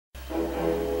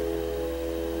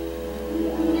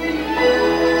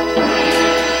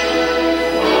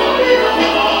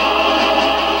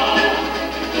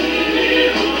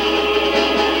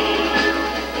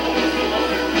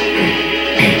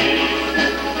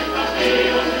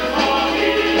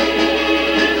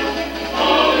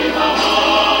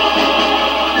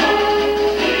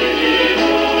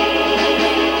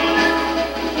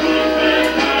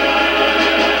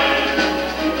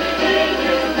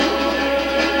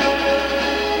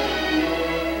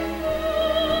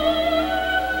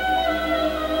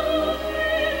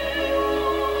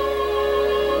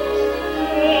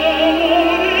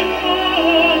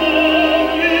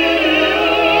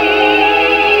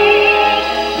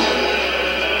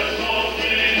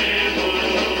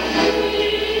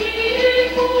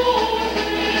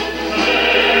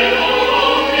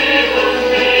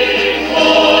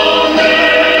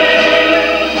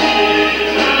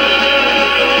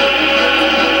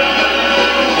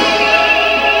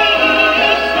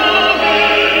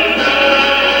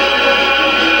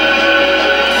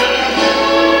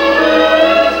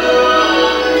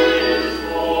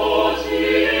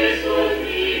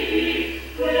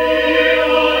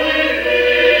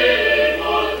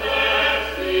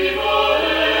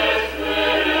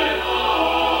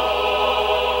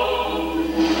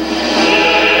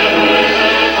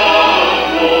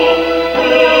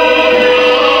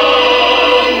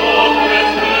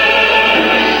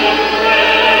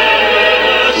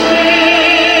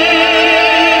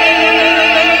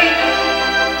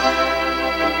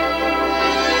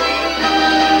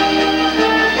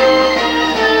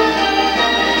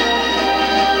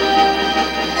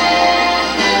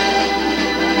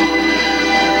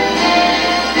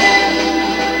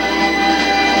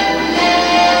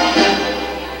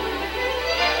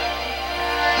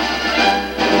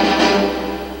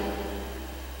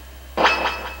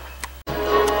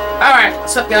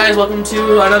What's up, guys? Welcome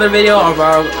to another video of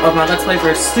my Let's Play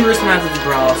for Super Smash Bros.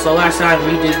 Brawl. So last time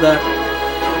we did the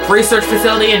research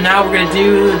facility, and now we're gonna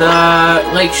do the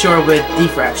lakeshore with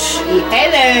Defresh.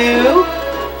 Hello.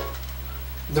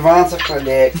 Devon's a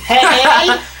dick.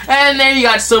 Hey. And there you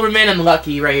got Silverman and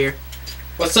Lucky right here.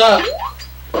 What's up?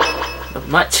 Not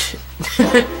much. All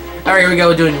right, here we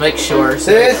go doing lakeshore.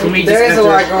 So There is a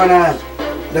lot going on.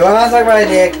 Devon's like my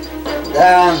dick.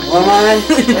 Lamont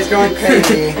is going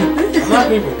crazy. I'm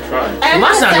not even trying.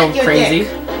 Lamont's not going crazy.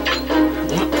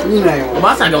 You know you won't.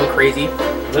 Lamont's not going crazy.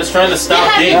 I'm just trying to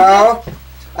stop Dave. No,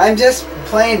 I'm just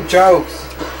playing jokes.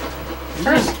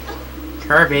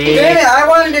 Kirby. Damn it, I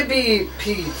wanted to be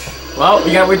Peach. Well,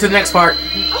 we gotta wait till the next part.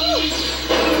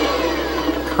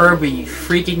 Kirby,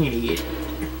 freaking idiot.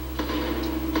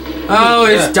 Oh,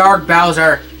 it's Dark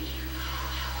Bowser.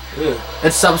 Ew.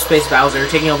 It's Subspace Bowser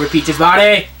taking over Peach's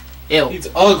body. Ew. He's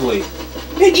ugly.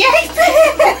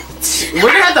 We're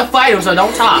gonna have to fight him, so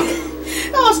don't talk.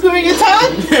 Oh, screwing your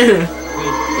tongue?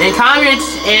 And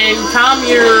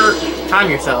calm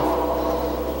yourself.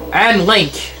 And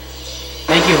Link.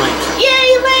 Thank you, Link.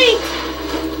 Yay, Link!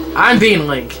 I'm being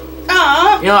Link.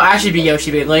 Aw. You know, I should be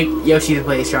Yoshi, but Link, Yoshi's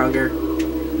way stronger.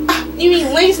 You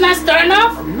mean Link's not starting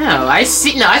off? No, I've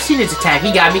seen his attack.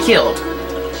 He got me killed.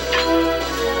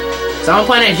 So I'm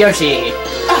playing as Yoshi.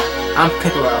 I'm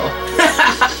Piccolo.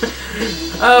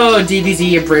 Oh,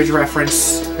 DBZ Abridged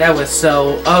reference. That was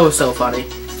so funny.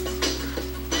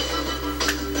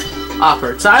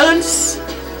 Awkward silence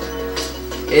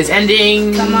is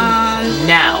ending. Come on.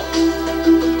 Now.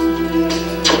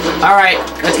 Alright,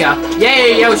 let's go.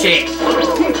 Yay, Yoshi!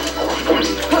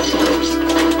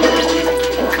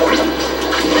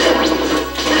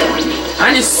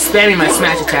 I'm just spamming my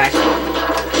smash attack.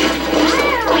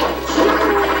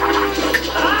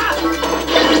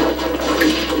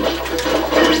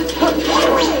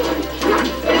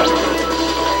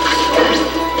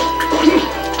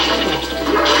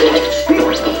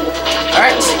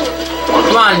 Alright.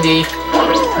 Come on, D.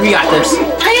 We got this.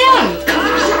 I am.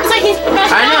 It's like he's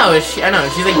I know.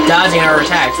 She's like dodging our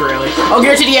attacks, really. Oh,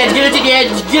 get her to the edge. Get her to the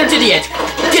edge. Get her to the edge.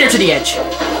 Get her to the edge.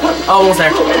 Oh, almost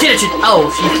there. Get her to...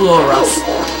 Oh, she flew over us.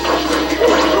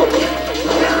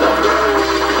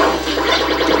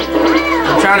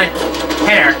 I'm trying to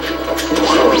hit her.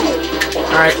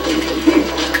 Alright.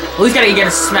 At least gotta get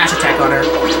a smash attack on her.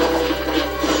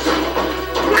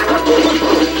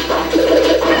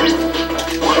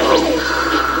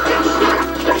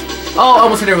 Oh,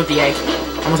 almost hit her with the egg.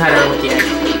 Almost had her with the egg.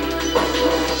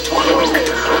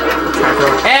 Try to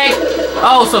throw an egg!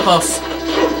 Oh, so close.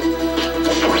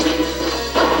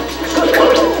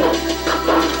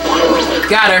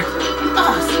 Got her.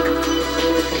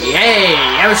 Yay!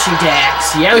 Yoshi dance!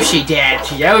 Yoshi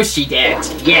dance! Yoshi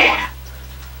dance! Yeah!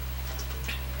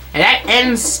 And that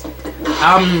ends,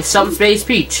 Subspace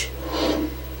Peach.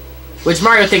 Which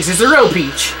Mario thinks is the real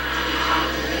Peach.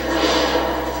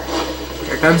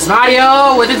 Here comes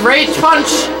Mario with his rage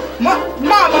punch!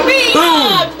 Mama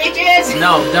mia, bitches!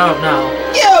 No, don't, no.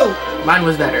 You! Mine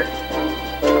was better.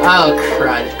 Oh,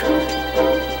 crud.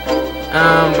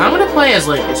 I'm gonna play as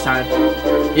Link this time.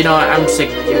 You know what, I'm sick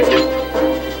of Yoshi.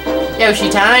 Yoshi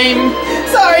time!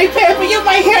 Sorry, Pepper, you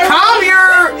might hear. Calm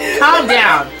down! Calm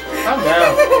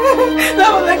down.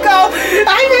 No, let go.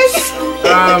 I miss.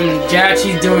 Jack,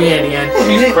 she's doing it again.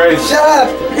 She's crazy. Shut up!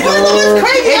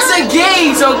 It's a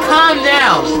game, so calm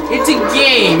down. It's a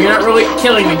game. You're not really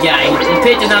killing the guy. The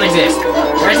pit does not exist.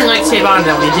 You're acting like Save On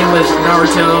that we did with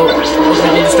Naruto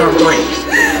Ultimate Ninja Storm 3.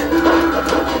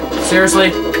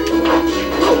 Seriously?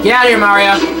 Get out of here,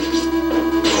 Mario.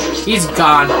 He's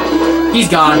gone. He's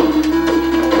gone.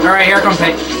 Alright, here comes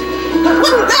Pit.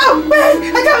 No, man,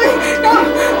 I got it. No.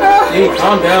 Hey,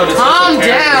 calm down. Calm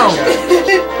down.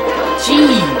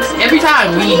 Jeez. Every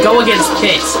time we go against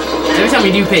Pit, every time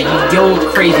we do Pit, you go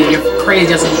crazy. You're crazy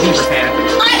just like a Beaver fan.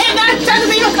 I am not just a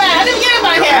Beaver fan. I didn't get him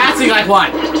out You're here. acting like one.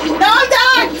 No, I'm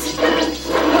not.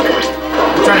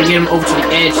 I'm trying to get him over to the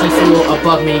edge. He flew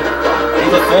above me.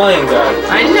 He's a flying guy.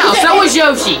 I know. So was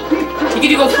Yoshi. He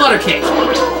could go flutter kick.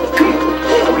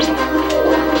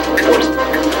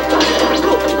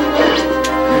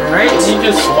 Alright. Did you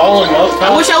just swallow him up?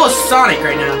 I wish I was Sonic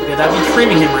right now, because I'd be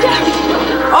creaming him right now.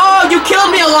 Oh, you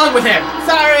killed me along with him!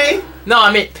 Sorry. No,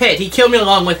 I meant Pit. He killed me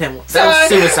along with him. That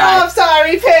was Oh, suicide. I'm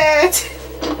sorry, Pet.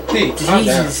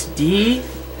 Jesus, D.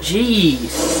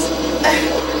 Jeez.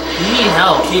 You need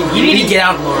help. You need to get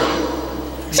out more.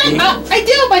 Shut up. I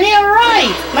do my damn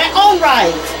right. My own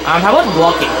right. How about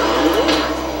blocking?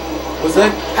 What's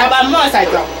that? How about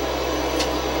motorcycle?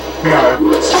 No.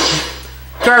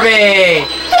 Kirby!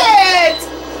 Pet.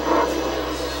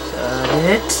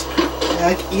 It.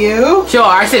 Like you? Sure,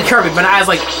 I said Kirby, but I was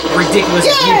like ridiculous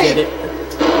if you did it.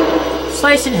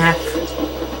 Slice in half.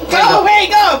 Go, way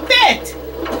go, fit!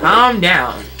 Calm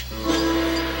down.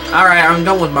 Alright, I'm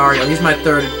going with Mario. He's my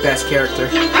third best character.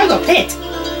 I'll go Pit.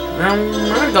 I'm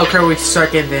gonna go Kirby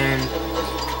second, then...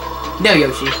 No,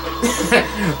 Yoshi.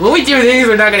 When we do these,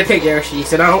 we're not gonna pick Yoshi,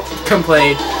 so don't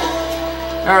complain.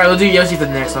 Alright, we'll do Yoshi for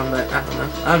the next one, but I don't know.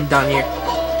 I'm done here.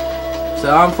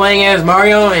 So I'm playing as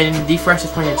Mario, and D-Fresh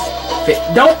is playing as Fit.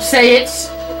 Don't say it!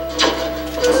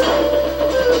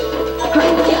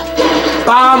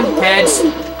 Bomb heads.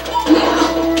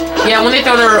 Yeah, when they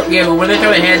throw their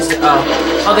heads,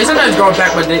 oh, they sometimes go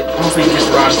back, but they mostly just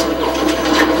run.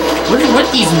 What is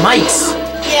with these mics?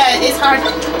 Yeah, it's hard.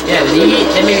 Yeah,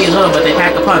 they may be little, but they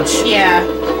pack a punch. Yeah.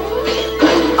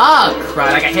 Oh,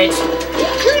 crap, I got hit.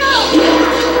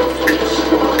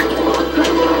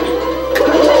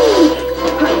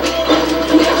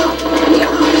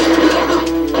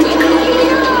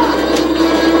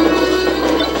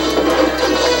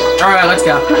 Alright, let's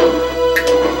go.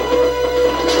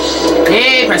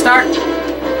 Hey, press start.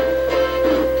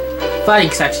 Fighting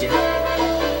section.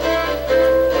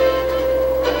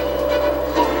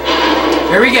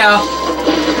 Here we go.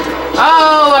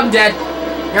 Oh, I'm dead.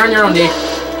 You're on your own, D.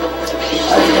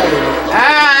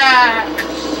 Ah!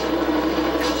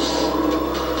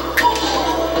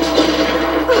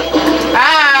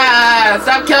 Ah!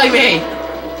 Stop killing me!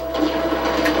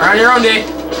 You're on your own, D.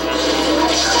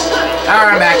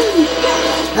 Alright, I'm back.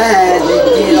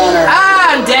 Ah,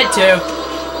 I'm dead too.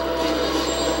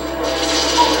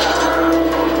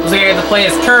 Looks like I have to play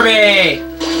as Kirby.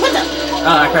 What the?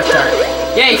 Oh, I pressed start.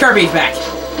 Yay, Kirby's back.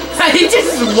 He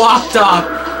just walked off.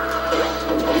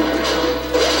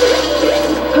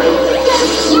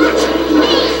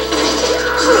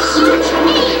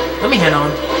 Let me head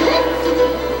on.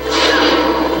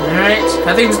 Alright.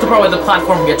 I think this is the part where the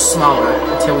platform gets smaller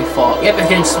until we fall. Yep, it's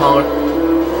getting smaller.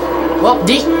 Well,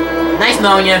 D. Nice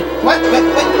knowing you. What? Oh!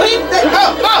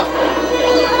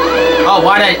 Oh,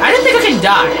 why did I didn't think I can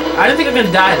die. I didn't think I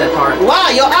can die at that part. Wow,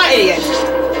 you're an idiot.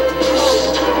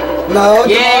 No,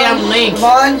 Yay, I'm Link. Come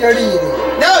on, you're the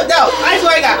idiot. No, I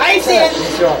swear to God, I ain't seen it.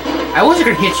 Sure. I wish I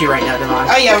could hit you right now, Devon.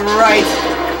 Oh, yeah, right.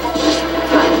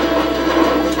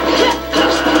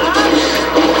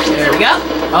 There we go.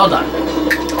 All done.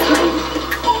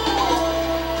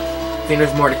 I think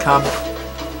there's more to come.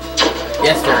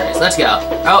 Yes, there is. Let's go.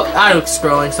 Oh,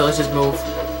 auto-scrolling, so let's just move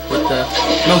with the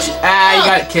motion. Ah, you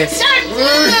got kissed. Shut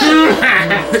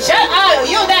up,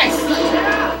 you next.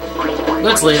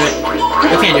 Let's leave it.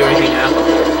 We can't do anything now.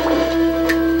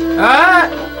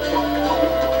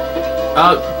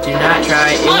 Oh, do not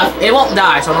try. It won't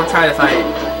die, so don't try to fight it.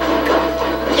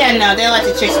 Yeah, no, they like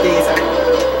to trick these.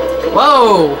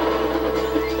 Whoa!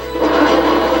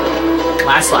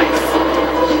 Last life.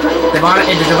 If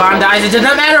Devon dies, it does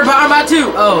not matter, but I'm about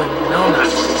to! Oh, no, I'm not.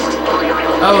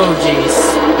 Oh, jeez.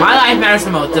 My life matters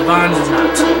the most. Devon's does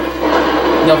not.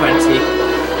 No offense, D.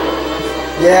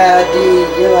 Yeah, D,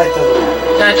 your life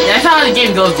doesn't matter. That's how the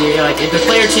game goes, D. Like, if the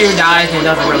player 2 dies, then it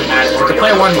doesn't really matter. If the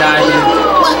player 1 dies,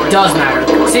 then it does matter.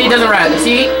 See, it doesn't matter.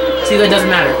 See, that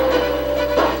doesn't matter.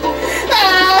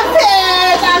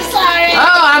 I'm sorry.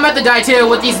 Oh, I'm about to die too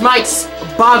with these mics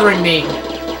bothering me.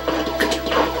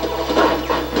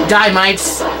 Die,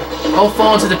 mics. Oh,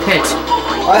 fall into the pit.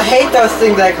 I hate those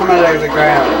things that come out of the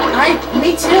ground.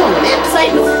 Me too. It's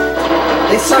like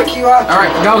they suck you up.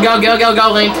 Alright, go,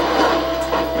 Link.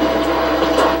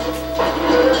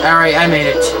 Alright, I made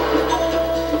it.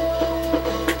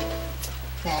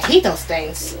 I hate those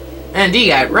things. And D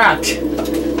got rocked.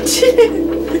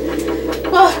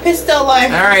 Oh, it's still alive.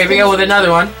 Alright, here we go with another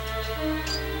one.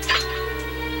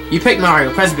 You pick Mario,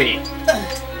 press B.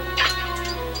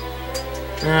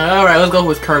 Alright, let's go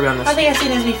with Kirby on this. I think I've seen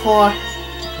this before.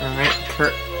 Alright,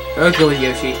 let's go with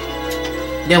Yoshi.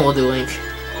 Then we'll do Link.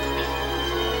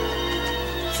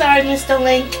 Sorry, Mr.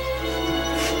 Link.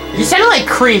 You sound like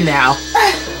Cream now.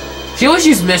 She always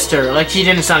used Mr. Like she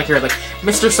didn't Sonic Hero. Like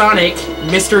Mr. Sonic,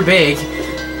 Mr. Big,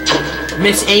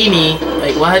 Miss Amy.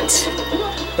 Like what?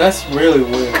 That's really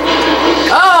weird.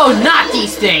 Oh, not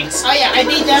these things! Oh yeah, I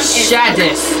beat them.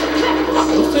 Shadis.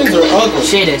 Those things are ugly.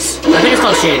 Shadis. I think it's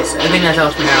called Shadis. I think that's how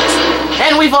it's pronounced.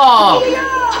 And we fall!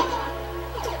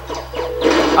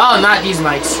 Oh, not these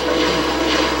mics.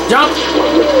 Jump!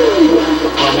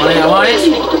 I want it.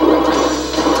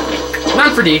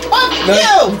 Not for D. Fuck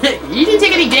you! You didn't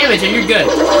take any damage and you're good.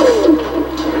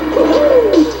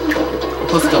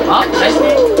 Supposed to go up, I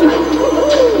think.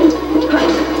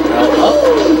 Up.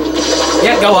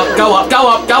 Yeah, go up.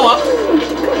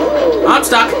 I'm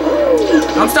stuck.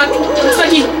 I'm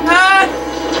stucky. Ah!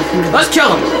 Let's kill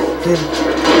him.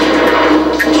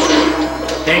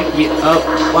 Thank you. Oh,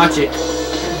 watch it.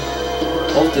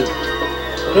 Bolted.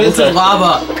 What is This is that?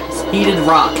 lava. It's heated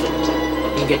rock.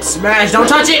 You get smashed. Don't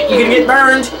touch it. You're gonna get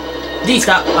burned. D,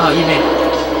 stop. Oh, you made it.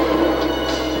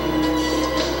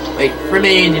 Wait,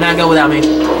 remain. Do not go without me.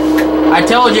 I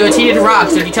told you it's heated rock,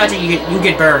 so if you touch it, you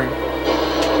get burned.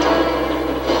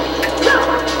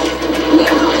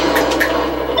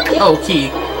 Oh, key.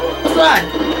 What's that?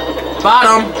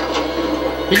 Bottom.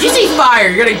 Did you see fire?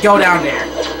 You're gonna go down there.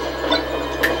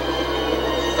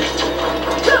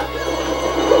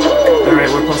 Alright,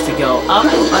 we're supposed to go up,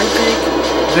 I think.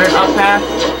 Is there an up path?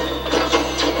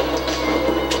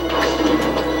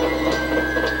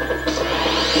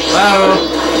 Whoa.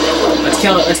 Let's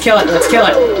kill it, let's kill it, let's kill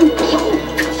it.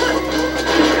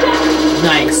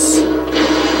 Nice.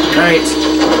 Alright.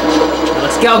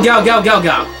 Let's go, go, go, go,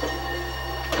 go.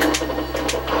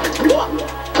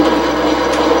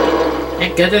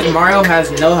 Thank goodness Mario knows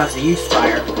how to use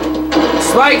fire.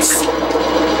 Spikes!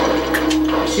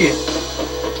 Shoot.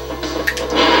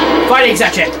 Fighting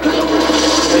section!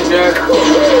 Hey, Jack.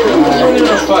 Who's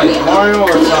gonna fight? Mario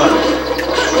or Sonic?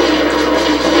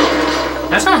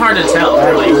 That's not hard to tell,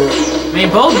 really. I mean,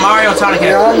 both Mario and Sonic We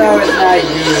have... all know it's not you.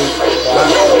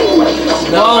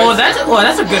 Well,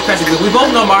 that's a good question. We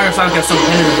both know Mario and Sonic have some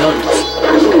hidden abilities.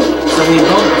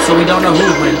 So we don't know who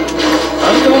would win.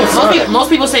 I'm going Sonic. Most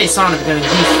people say Sonic because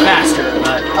he's faster,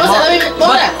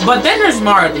 but then there's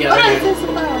Mario at the other end.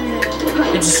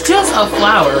 It's just a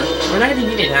flower. We're not gonna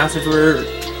need it now since we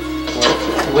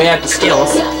have the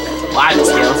skills. Well, I have the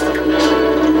skills.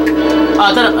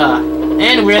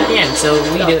 And we're at the end, so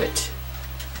we do it.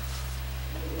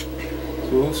 So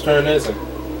whose turn is it?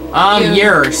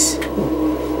 Yours.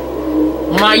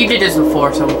 Well, Ma, you did this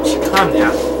before, so calm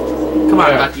down. Come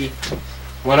on, Yeah. Lucky.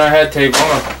 When I had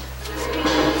TajMahal.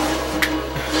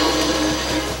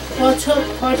 Well,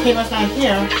 poor table's not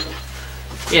here.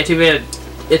 Yeah, too bad.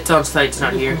 It's on site, it's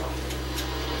not here.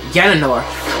 Ganondorf.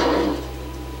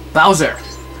 Bowser.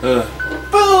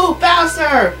 Ugh. Boo,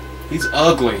 Bowser! He's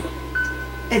ugly.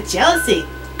 It's jealousy.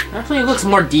 Actually, it looks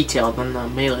more detailed than the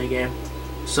Melee game.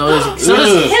 So does Him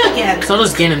again.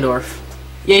 Ganondorf.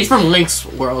 Yeah, he's from Link's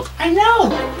world. I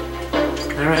know.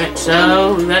 Alright,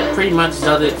 so that pretty much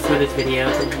does it for this video.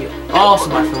 Thank you all so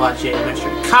much for watching. Make sure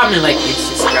to comment, like, and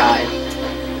subscribe.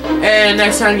 And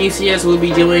next time you see us, we'll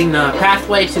be doing the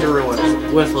Pathway to the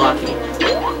Ruins with Lucky.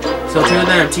 So till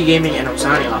then, I'm T Gaming, and I'm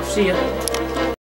signing off. See ya.